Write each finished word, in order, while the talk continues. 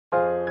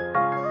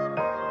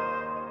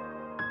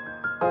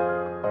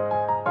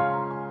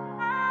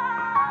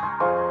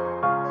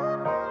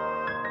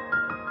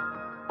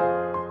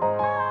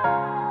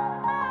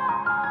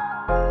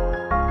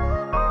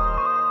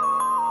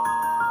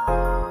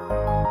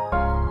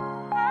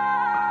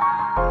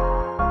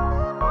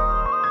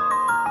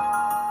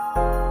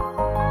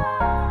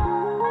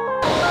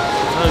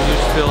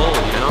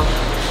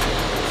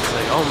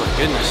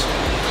goodness.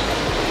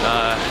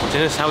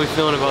 Dennis, how we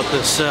feeling about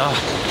this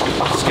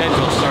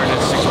schedule starting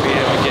at 6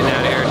 p.m. and getting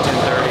out of here at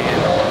 10:30?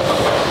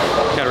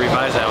 And gotta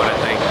revise that one, I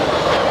think.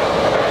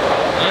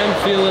 I'm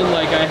feeling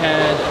like I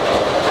had...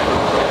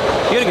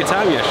 You had a good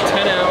time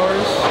yesterday. 10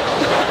 hours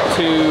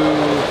to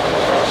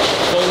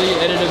fully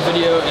edit a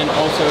video and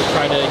also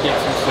try to get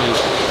some sleep.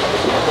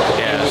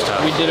 Yeah, that's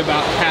tough. We did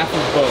about half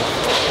of both.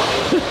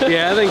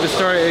 Yeah, I think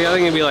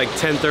it'd be like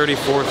 10:30,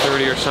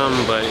 4:30 or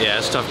something, but yeah,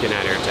 it's tough getting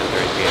out here at 10:30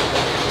 p.m.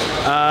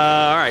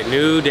 All right,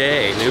 new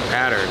day, new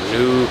pattern,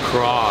 new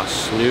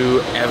cross,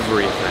 new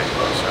everything.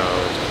 So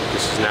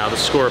this is now the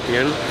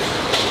Scorpion,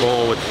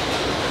 going with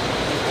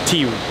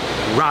T.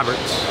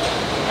 Roberts,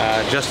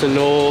 Justin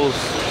Knowles.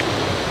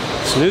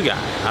 This new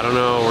guy, I don't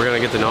know, we're gonna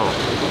get to know him.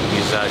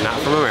 He's not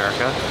from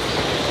America,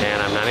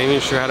 and I'm not even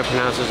sure how to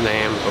pronounce his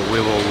name, but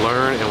we will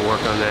learn and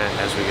work on that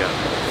as we go.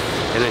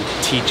 And then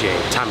TJ,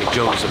 Tommy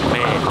Jones, a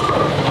man.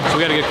 So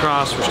we got a good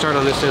cross. We're starting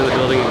on this end of the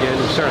building again.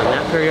 We started on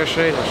that pair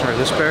yesterday. We're starting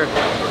this pair.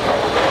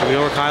 Do we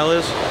know where Kyle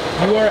is?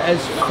 You are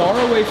as far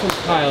away from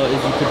Kyle as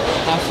you could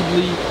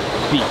possibly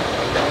be,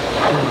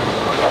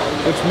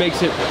 which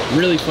makes it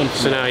really fun for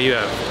So now you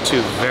have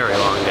 2 very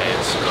long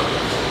days.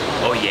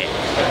 Oh yeah.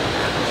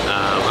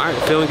 All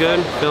right, feeling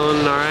good,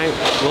 feeling all right.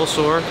 A little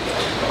sore,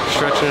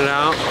 stretching it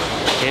out.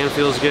 Hand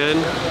feels good.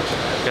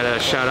 Gotta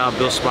shout out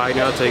Bill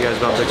Spidner. I'll tell you guys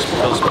about Bill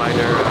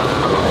Spidner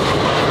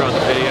throughout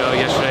the video.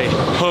 Yesterday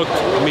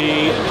hooked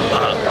me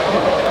up,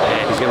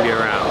 and he's gonna be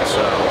around.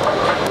 So,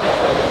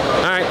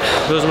 all right,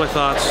 those are my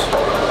thoughts.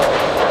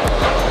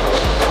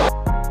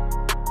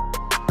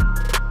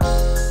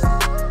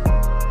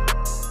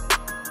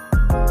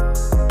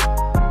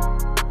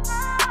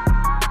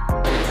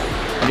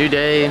 New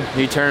day,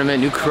 new tournament,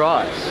 new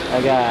cross.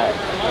 I got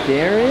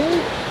Darren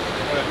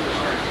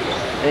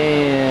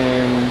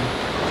and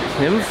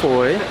Tim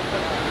Foy. I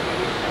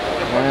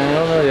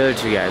don't know the other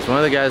 2 guys. One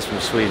of the guys from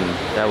Sweden.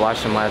 I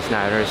watched him last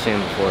night. I've never seen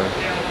him before.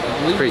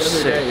 Pretty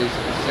sick.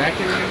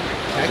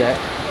 Zach?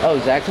 Oh,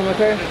 Zach's on my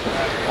pair?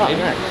 Oh,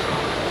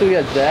 nice. So we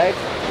got Zach,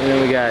 and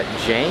then we got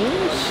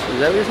James. Is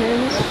that what his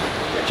name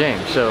is?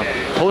 James. So,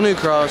 whole new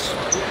cross,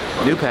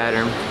 new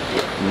pattern.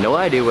 No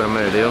idea what I'm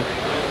gonna do.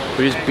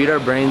 We just beat our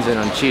brains in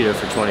on Cheetah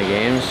for 20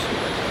 games,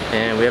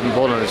 and we haven't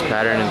bowled on this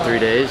pattern in 3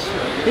 days.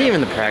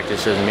 Even the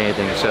practice doesn't mean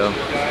anything, so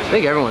I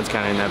think everyone's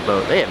kind of in that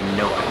boat. They have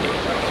no idea.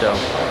 So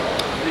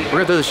we're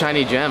gonna throw the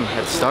shiny gem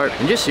at the start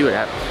and just see what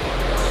happens.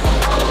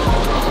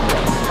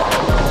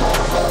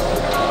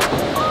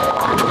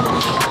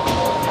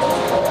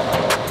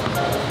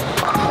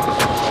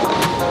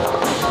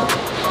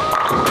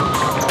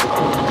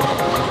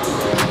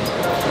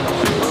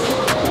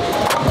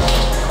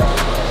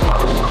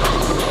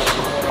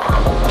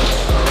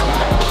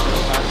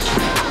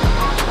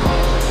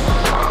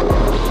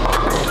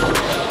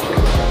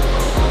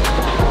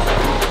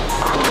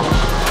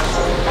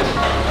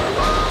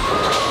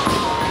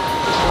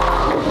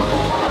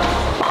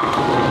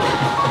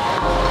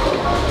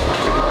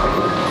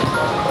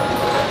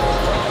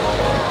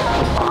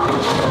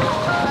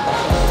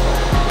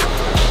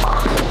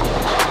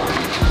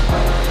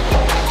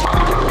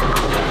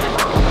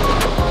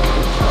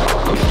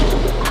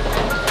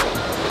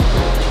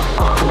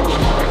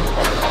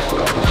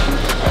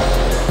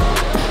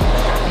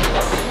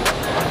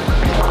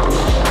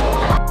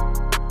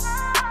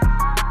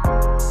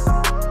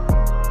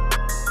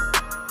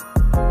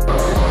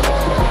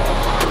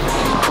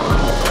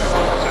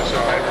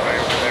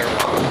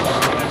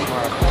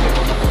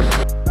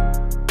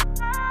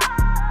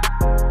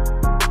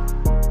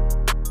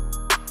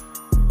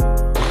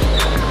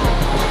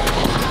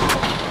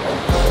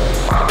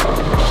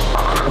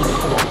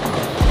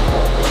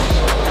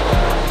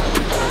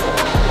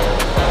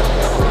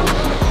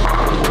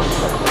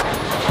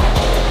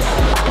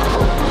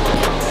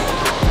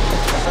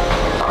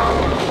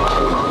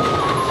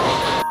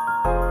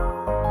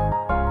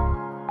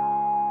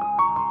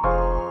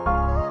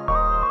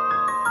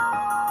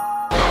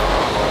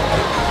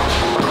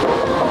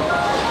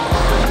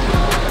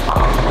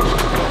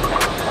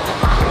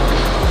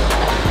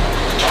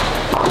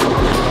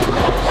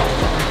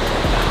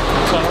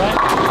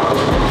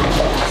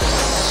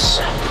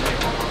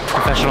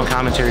 Professional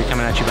commentary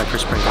coming at you by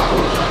Chris Sprinkle.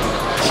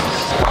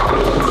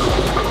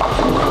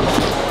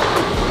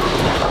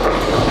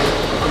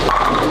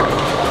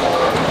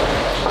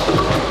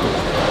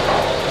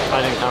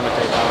 I didn't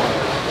commentate that one.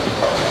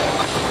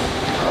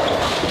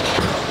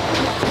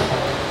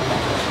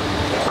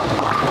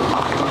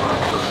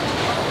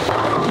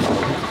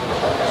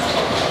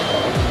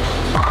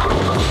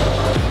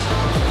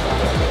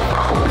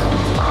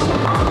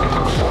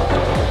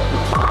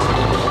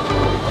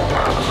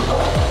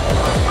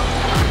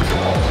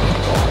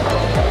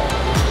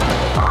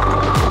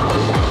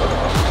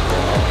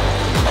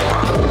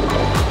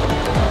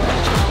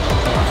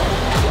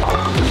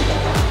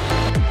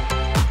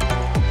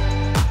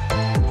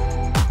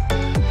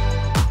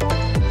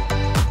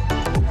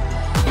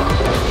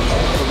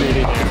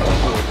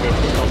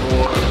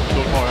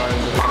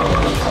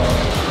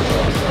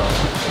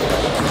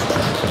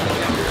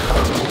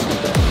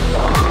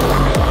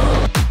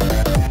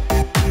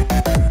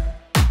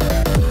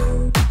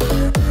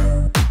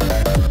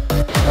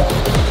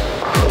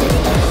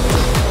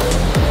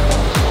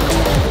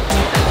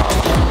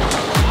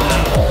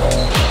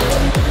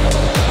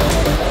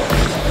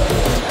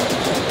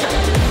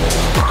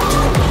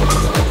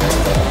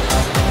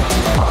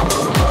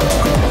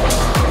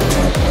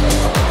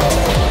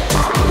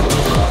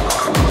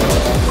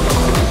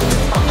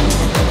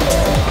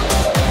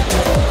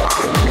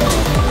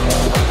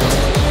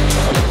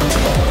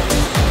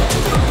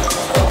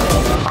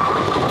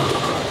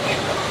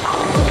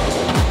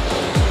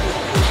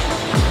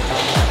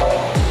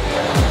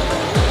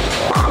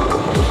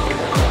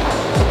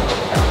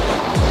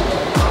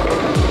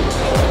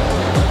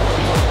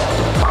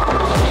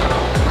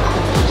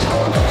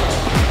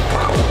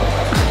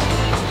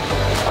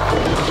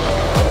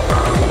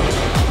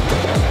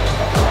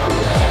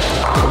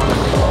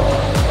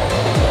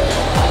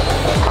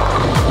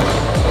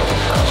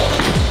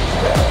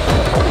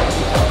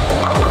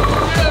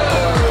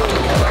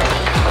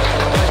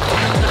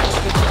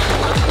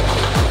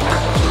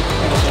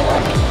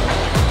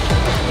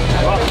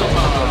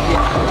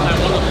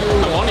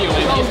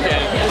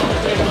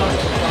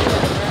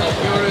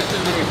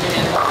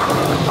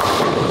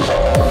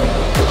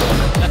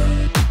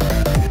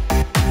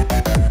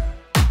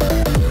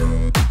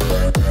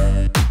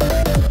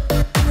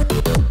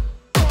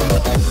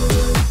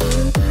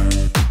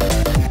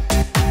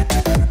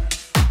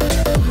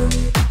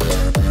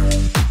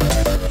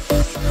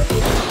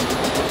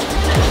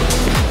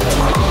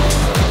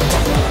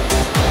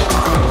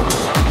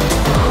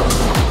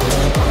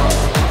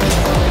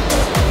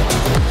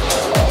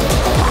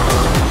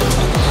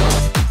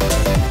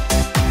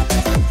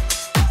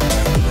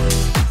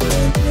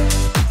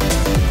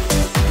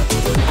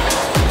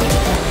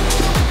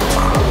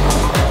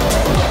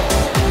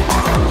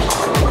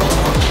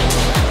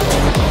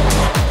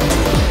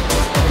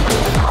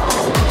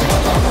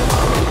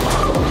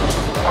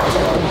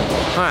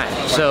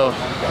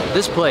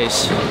 this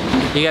place,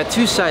 you got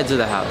two sides of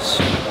the house.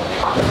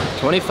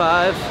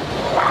 25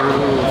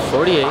 through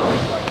 48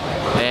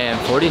 and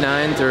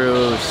 49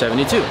 through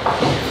 72.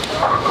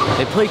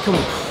 They play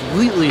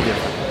completely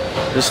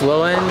different. This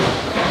low end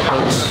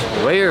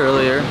hooks way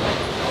earlier,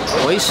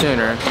 way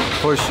sooner,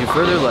 force you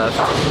further left,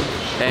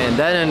 and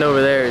that end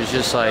over there is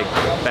just like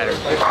better.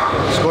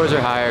 Scores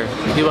are higher,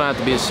 people don't have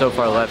to be so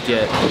far left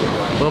yet,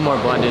 a little more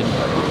blended.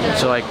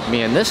 So like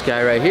me and this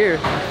guy right here,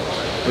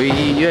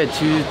 you had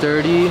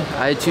 230,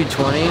 I had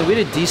 220. We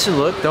had a decent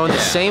look throwing the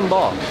same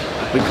ball.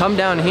 We come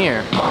down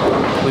here,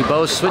 we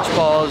both switch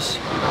balls,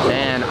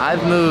 and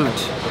I've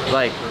moved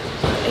like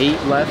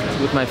 8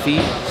 left with my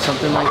feet,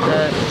 something like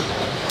that.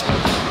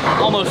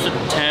 Almost a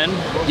 10.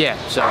 Yeah,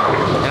 so,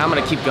 and I'm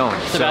gonna keep going.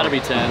 It's about to be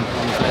 10.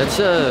 That's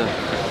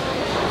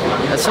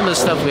some of the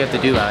stuff we have to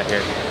do out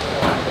here.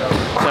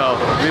 So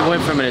we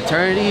went from an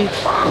eternity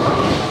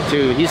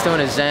to he's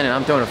throwing a Zen and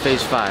I'm throwing a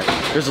phase 5.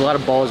 There's a lot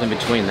of balls in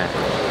between that.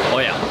 Oh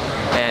yeah.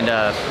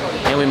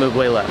 And we moved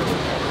way left.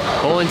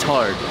 Bowling's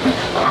hard.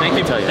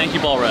 Thank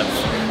you, ball reps.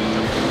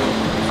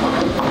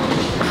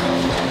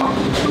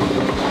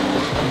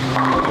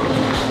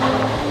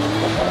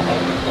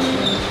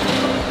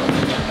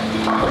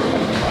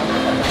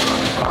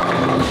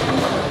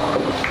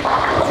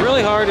 It's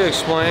really hard to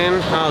explain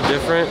how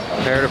different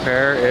pair to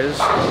pair is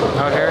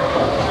out here.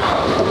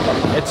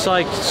 It's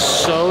like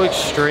so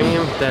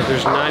extreme that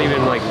there's not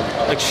even like,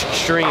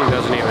 extreme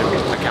doesn't even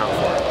account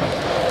for it.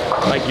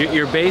 Like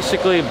you're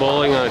basically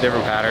bowling on a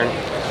different pattern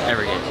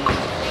every game.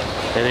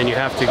 And then you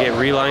have to get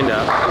relined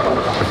up,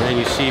 and then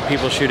you see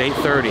people shoot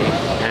 830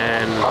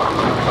 and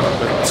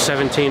with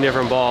 17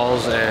 different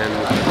balls, and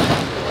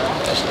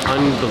just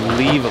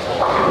unbelievable.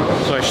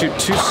 So I shoot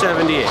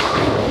 278,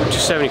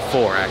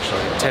 274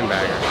 actually, 10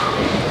 bagger.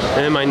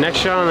 And then my next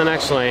shot on the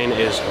next lane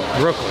is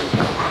Brooklyn.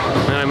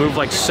 And I move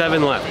like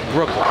 7 left,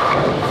 Brooklyn.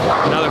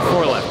 Another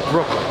 4 left,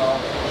 Brooklyn.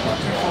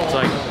 It's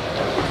like,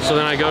 so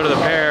then I go to the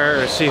pair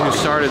to see who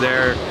started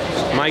there.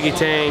 Mikey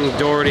Tang,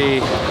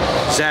 Doherty,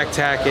 Zach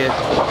Tackett,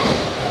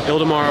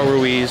 Ildemaro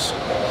Ruiz,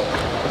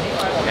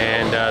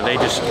 and they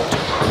just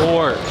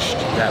torched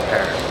that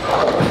pair.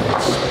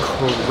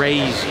 It's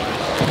crazy.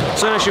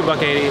 So then I shoot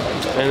buck 80,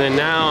 and then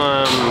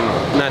now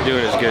I'm not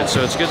doing as good.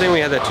 So it's a good thing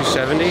we had that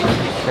 270,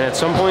 and at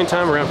some point in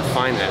time we're gonna have to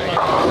find that again.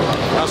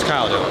 How's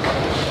Kyle doing?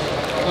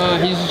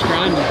 He's just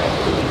grinding.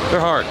 They're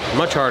hard,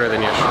 much harder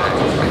than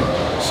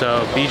yesterday.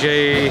 So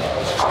BJ,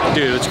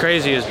 dude, what's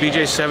crazy is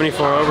BJ's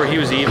 74 over, he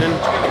was even,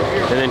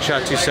 and then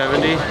shot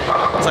 270.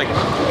 It's like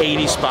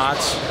 80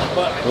 spots,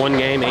 one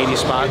game, 80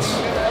 spots.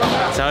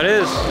 That's how it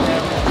is.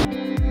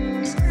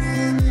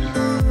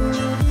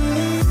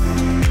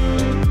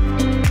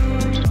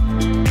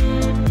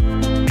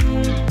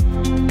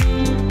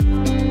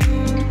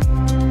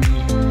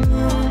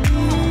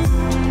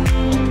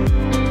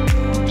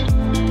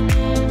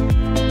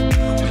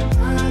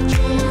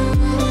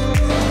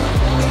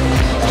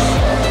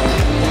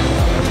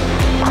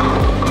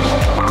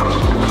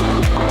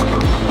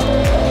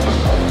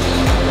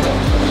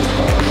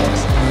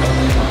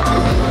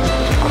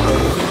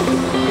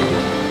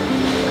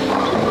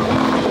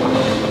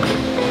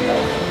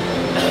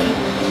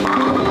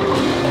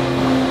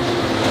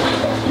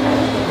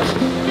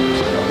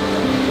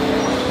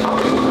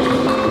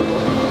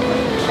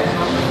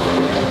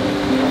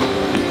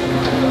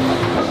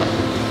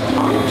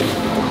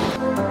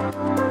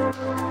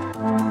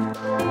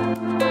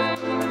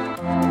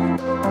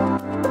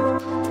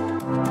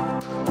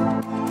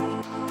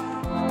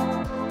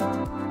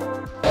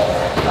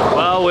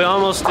 Well, we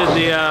almost did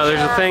the,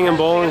 there's a thing in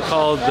bowling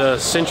called the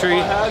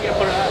century,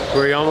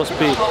 where you almost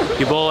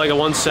you bowl like a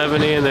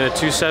 170 and then a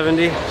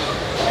 270.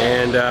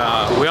 And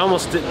we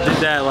almost did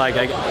that, like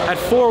I had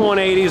 4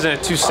 180s and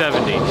a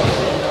 270.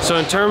 So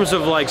in terms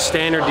of like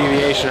standard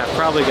deviation, I've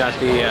probably got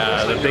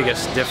the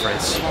biggest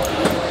difference.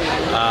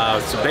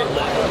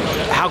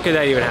 How could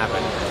that even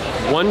happen?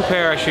 One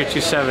pair I shoot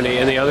 270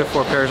 and the other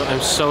 4 pairs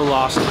I'm so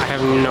lost I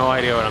have no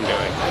idea what I'm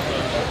doing.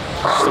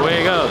 Just the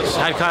way it goes.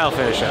 How'd Kyle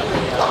finish up?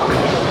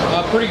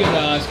 Pretty good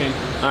last game.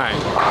 Alright,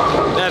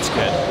 that's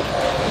good.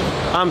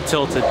 I'm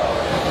tilted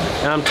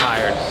and I'm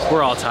tired.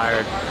 We're all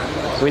tired.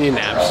 We need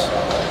naps.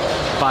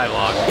 Bye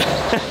vlog.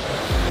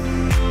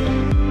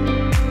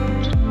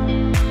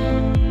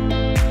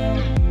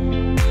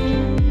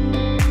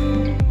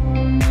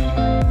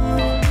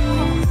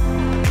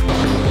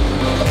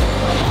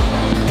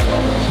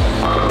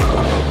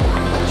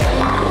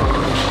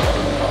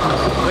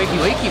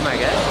 Wakey, my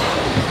guy.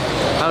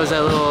 How was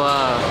that little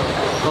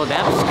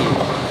nap ski?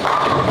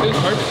 It was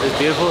perfect. It was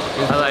beautiful.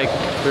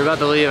 We were about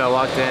to leave. I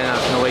walked in. I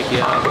was gonna wake you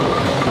up.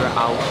 We were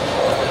out.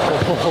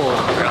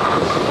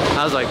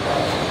 I was like,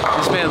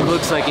 this man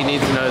looks like he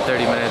needs another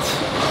 30 minutes.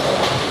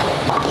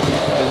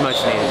 It was much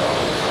needed.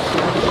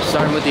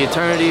 Starting with the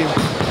eternity.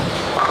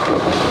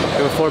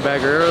 We were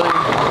 4-bagger early.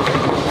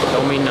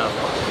 Don't mean nothing.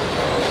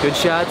 Good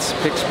shots,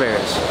 pick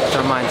spares. That's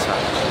our mindset.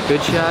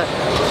 Good shot,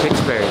 pick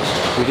spares.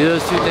 We do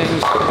those 2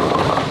 things,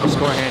 the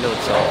score handle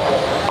itself.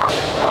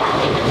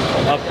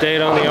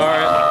 Update on the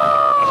art.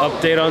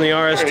 Update on the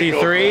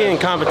RST3 in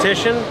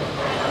competition.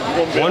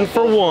 1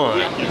 for 1.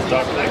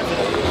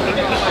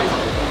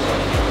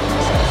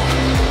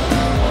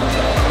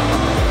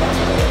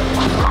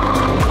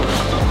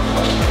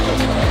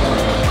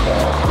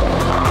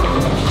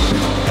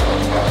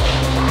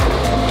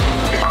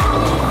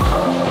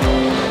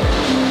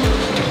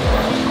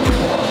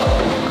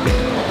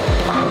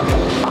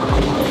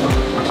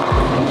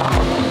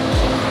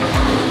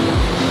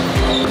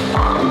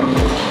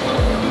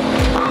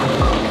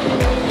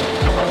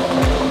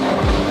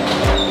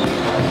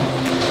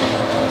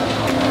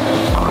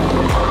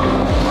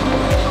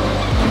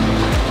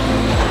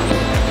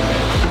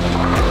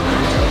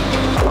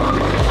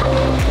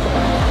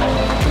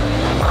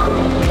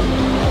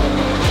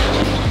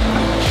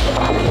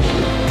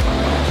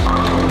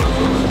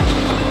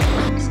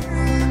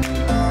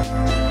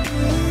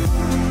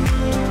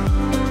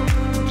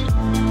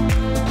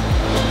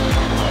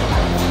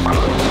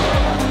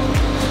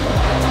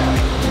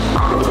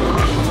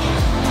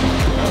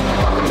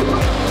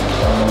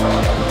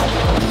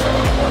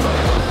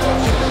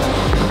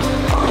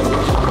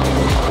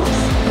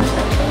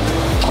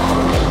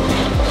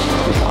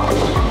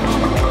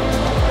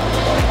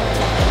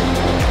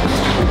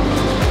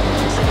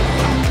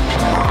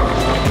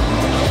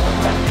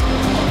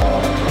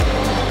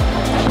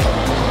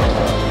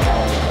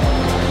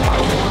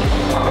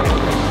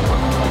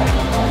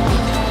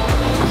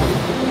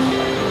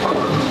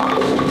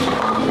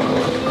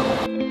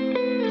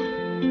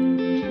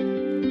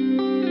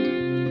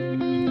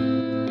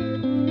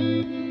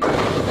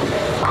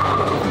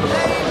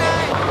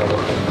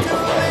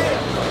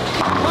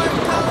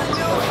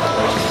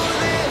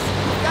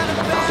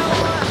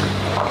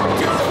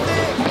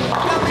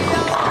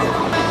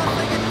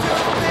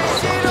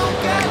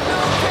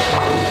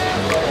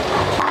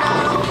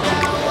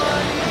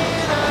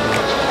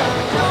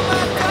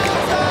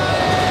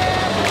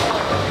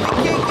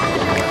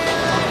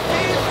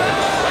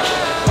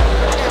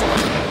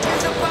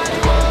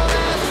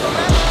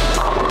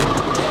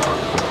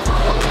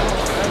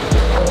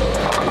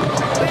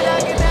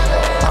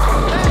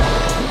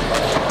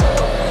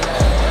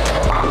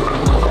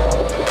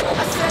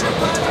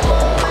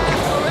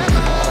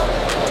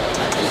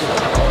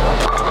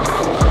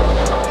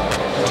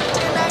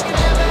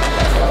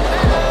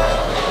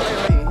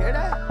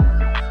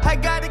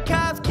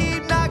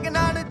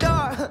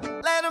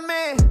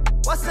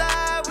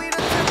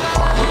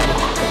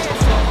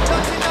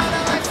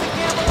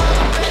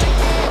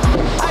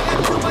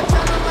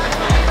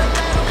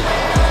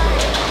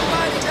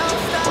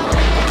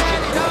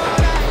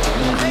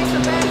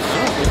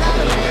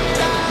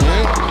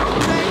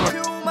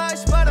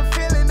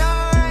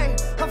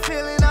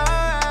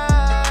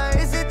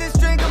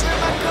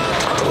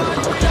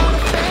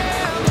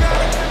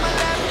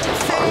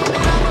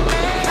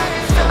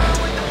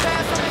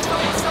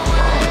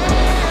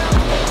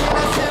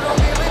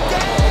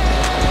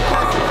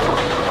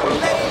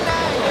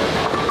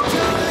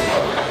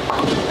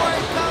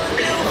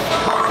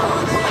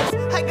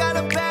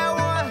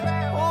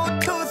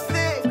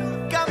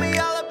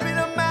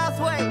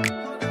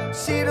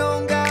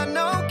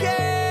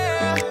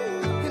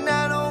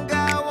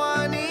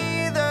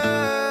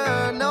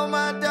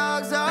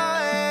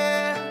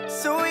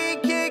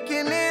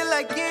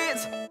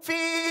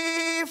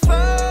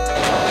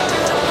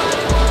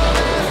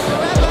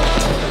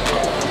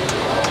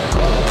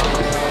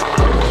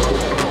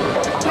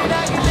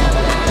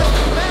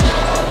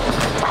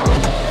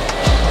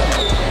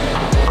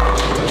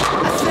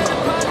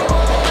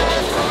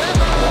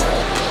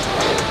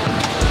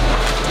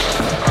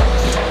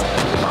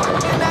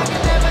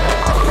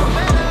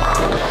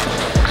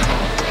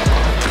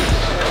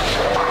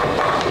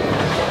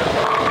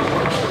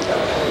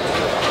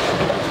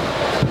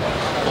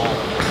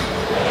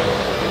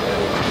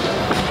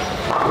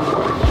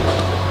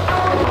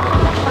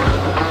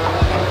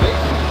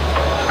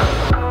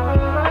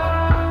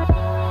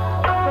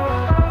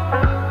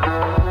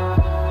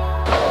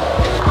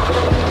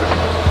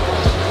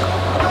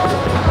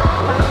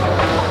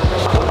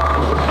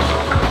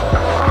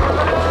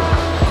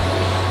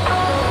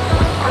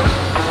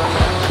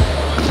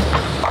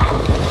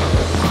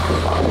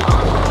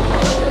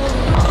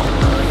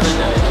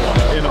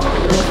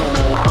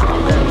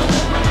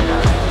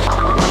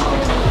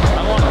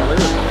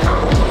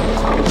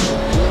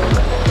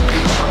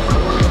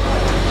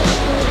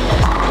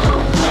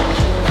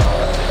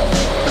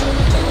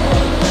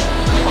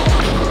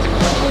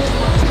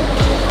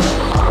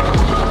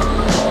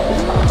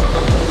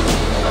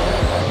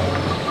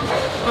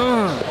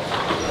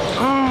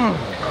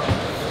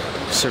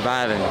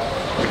 surviving.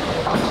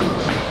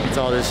 That's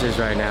all this is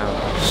right now.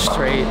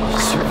 Straight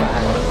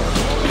surviving.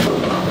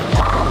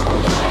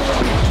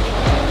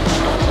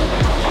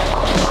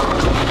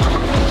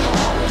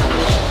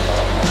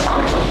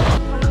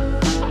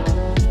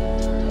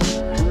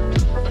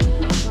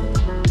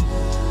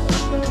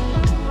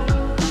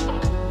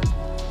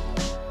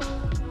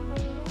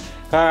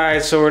 All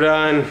right, so we're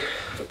done.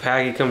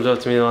 Paggy comes up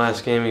to me the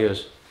last game. He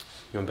goes,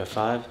 "You want to bet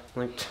 5?"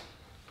 I'm like,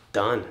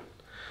 "Done."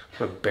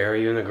 gonna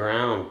bury you in the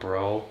ground,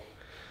 bro.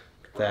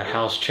 Get that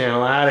house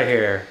channel out of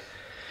here.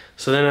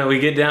 So then we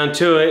get down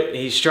to it.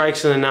 He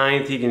strikes in the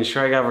 9th. He can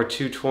strike out for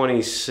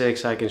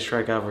 226. I can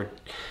strike out for,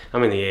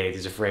 I'm in the 8th.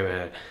 He's a frame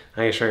ahead.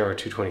 I can strike out for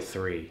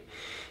 223.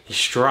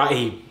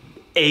 He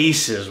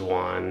aces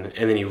one,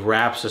 and then he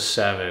wraps a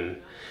 7, and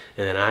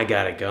then I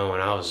got it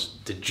going.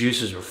 The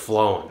juices were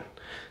flowing.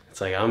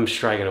 It's like I'm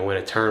striking to win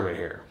a tournament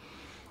here.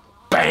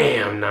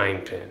 Bam,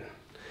 9-pin.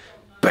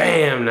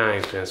 Bam,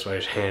 9-pin. So I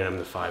just handed him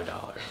the $5.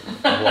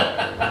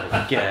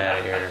 Whatever. Get out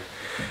of here.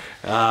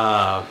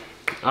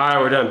 All right,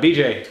 we're done.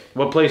 BJ,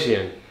 what place you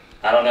in?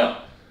 I don't know.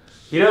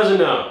 He doesn't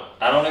know.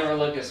 I don't ever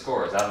look at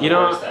scores. I don't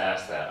know where to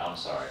ask that. I'm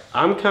sorry.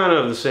 I'm kind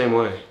of the same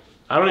way.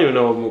 I don't even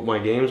know what my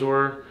games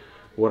were,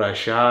 what I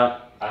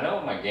shot. I know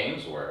what my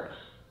games were.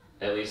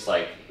 At least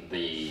like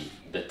the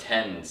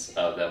tens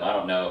of them. I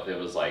don't know if it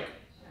was like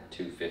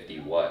 250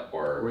 what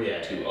or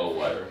 20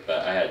 what. But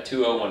I had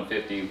 20,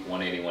 150,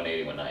 180,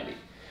 180, 190.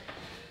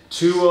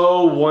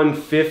 20,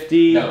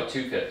 150. No,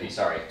 250.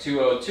 Sorry, 20,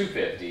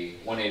 250,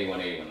 180,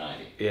 180,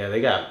 190. Yeah,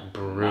 they got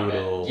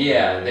brutal.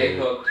 Yeah, they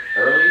hooked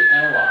early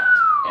and locked.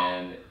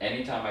 And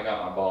anytime I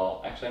got my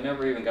ball, actually I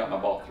never even got my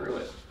ball through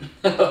it.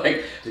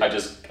 Like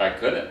I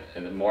couldn't.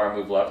 And the more I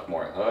moved left, the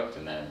more it hooked.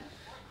 And then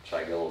try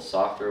to get a little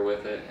softer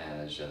with it,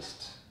 and it's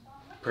just.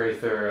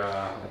 Prather,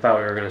 I thought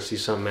we were gonna see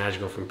something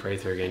magical from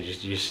Prather again.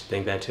 Did you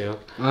think that too?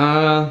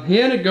 He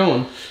had it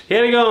going. He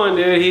had it going,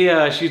 dude. He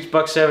shoots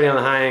 $170 on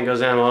the high end, goes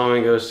down low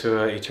and goes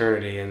to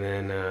eternity, and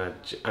then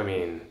I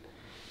mean,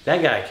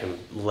 that guy can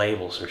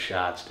label some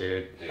shots,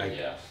 dude. Like,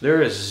 yeah.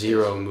 There is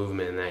zero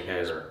movement in that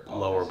guy's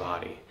lower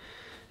body,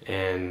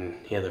 and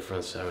he had the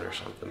front 7 or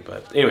something.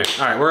 But anyway,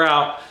 all right, we're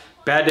out.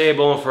 Bad day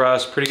bowling for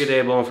us. Pretty good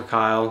day bowling for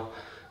Kyle.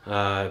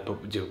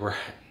 But dude, we're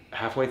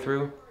halfway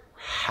through.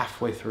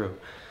 Halfway through.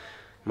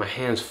 My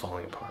hand's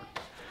falling apart,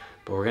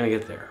 but we're gonna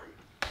get there.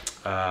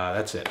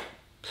 That's it.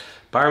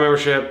 Buy our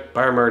membership,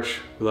 buy our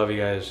merch. We love you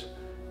guys.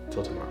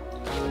 Until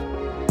tomorrow.